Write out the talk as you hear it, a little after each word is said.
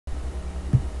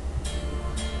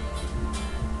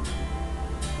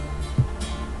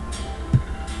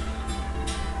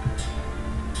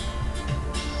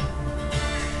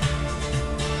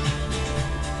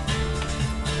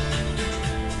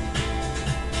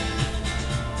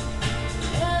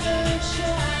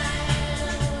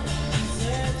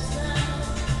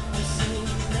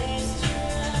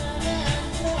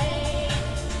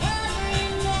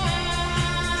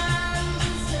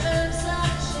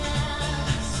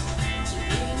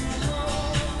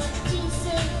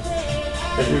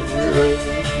Everyone's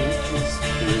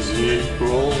is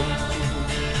equal.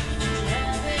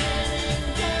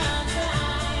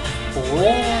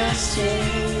 When I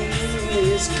see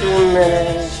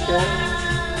discrimination,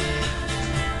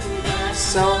 my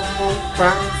soul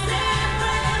cries.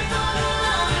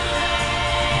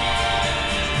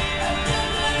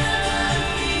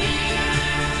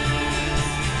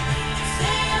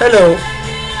 Hello,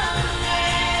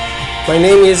 my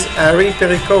name is Ari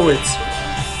Perikowitz,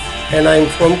 and I'm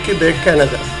from Quebec,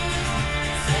 Canada.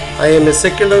 I am a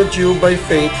secular Jew by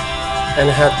faith and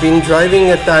have been driving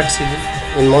a taxi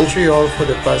in Montreal for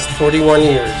the past 41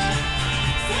 years.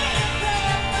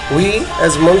 We,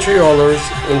 as Montrealers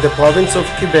in the province of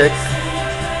Quebec,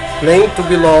 claim to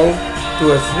belong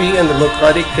to a free and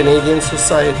democratic Canadian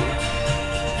society.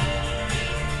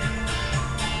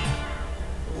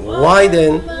 Why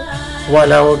then,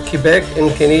 while our Quebec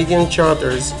and Canadian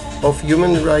charters of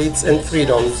human rights and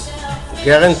freedoms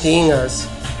guaranteeing us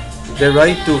the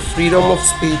right to freedom of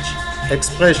speech,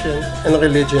 expression, and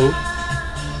religion,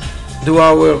 do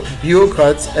our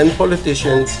bureaucrats and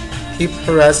politicians keep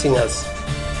harassing us?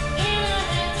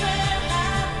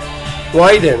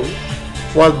 Why then,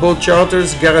 while both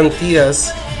charters guarantee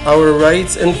us our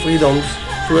rights and freedoms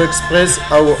to express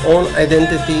our own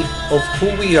identity of who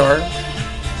we are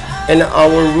and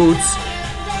our roots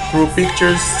through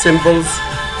pictures, symbols,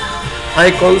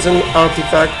 icons, and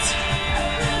artifacts,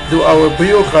 do our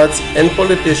bureaucrats and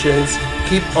politicians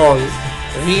keep on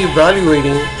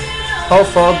re-evaluating how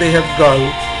far they have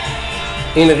gone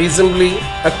in reasonably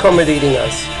accommodating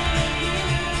us?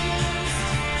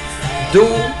 Do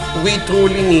we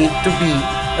truly need to be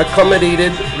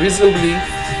accommodated reasonably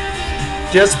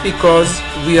just because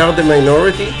we are the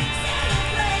minority?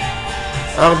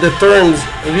 Are the terms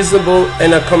reasonable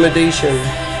and accommodation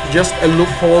just a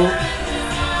loophole,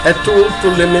 a tool to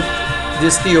limit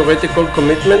these theoretical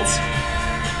commitments?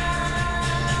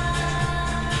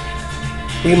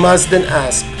 We must then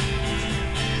ask,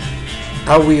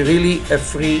 are we really a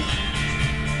free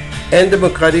and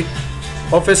democratic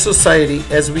of a society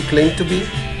as we claim to be?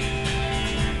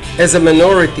 As a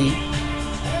minority,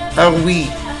 are we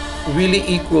really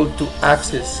equal to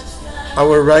access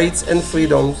our rights and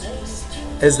freedoms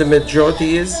as the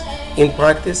majority is in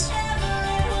practice?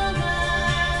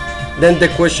 Then the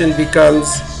question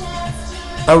becomes,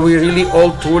 are we really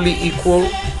all truly equal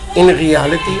in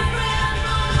reality?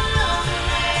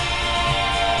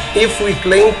 If we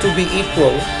claim to be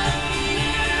equal,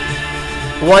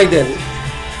 why then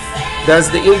does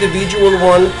the individual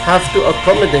one have to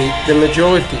accommodate the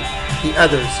majority, the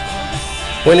others,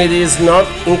 when it is not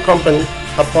incumbent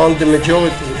upon the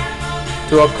majority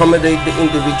to accommodate the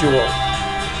individual?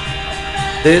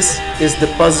 This is the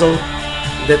puzzle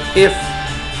that, if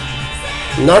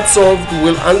not solved,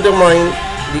 will undermine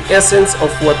the essence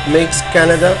of what makes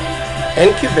Canada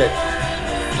and Quebec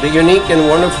the unique and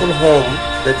wonderful home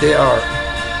that they are.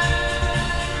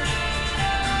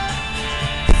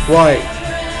 Why?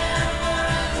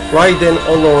 Why then,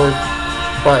 O Lord,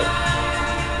 why?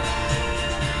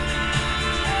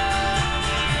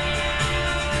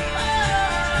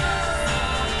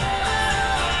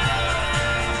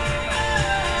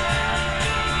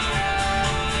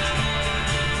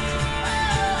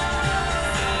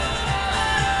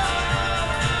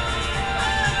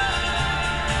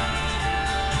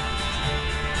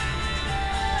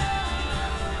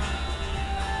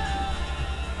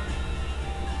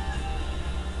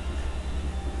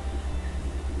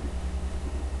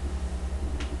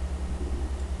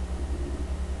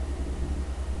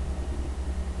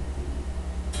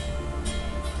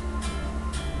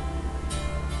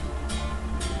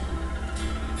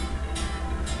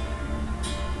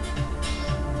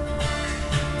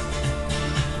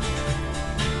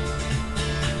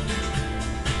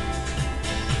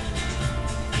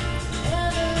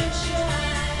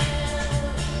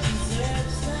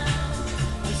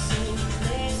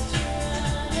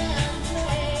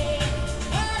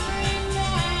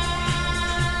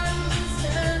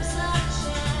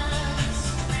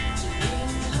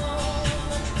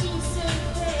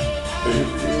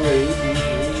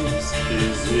 Ladies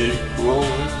is equal.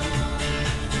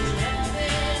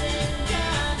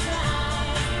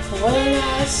 When I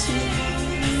see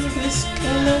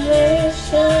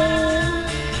discrimination,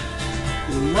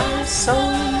 my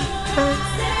soul hurts.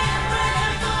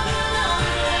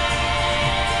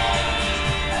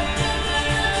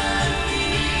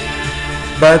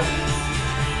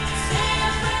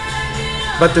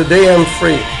 But today I'm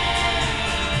free.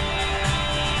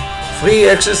 Free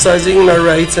exercising my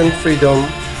rights and freedom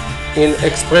in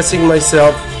expressing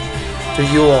myself to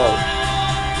you all.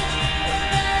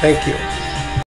 Thank you.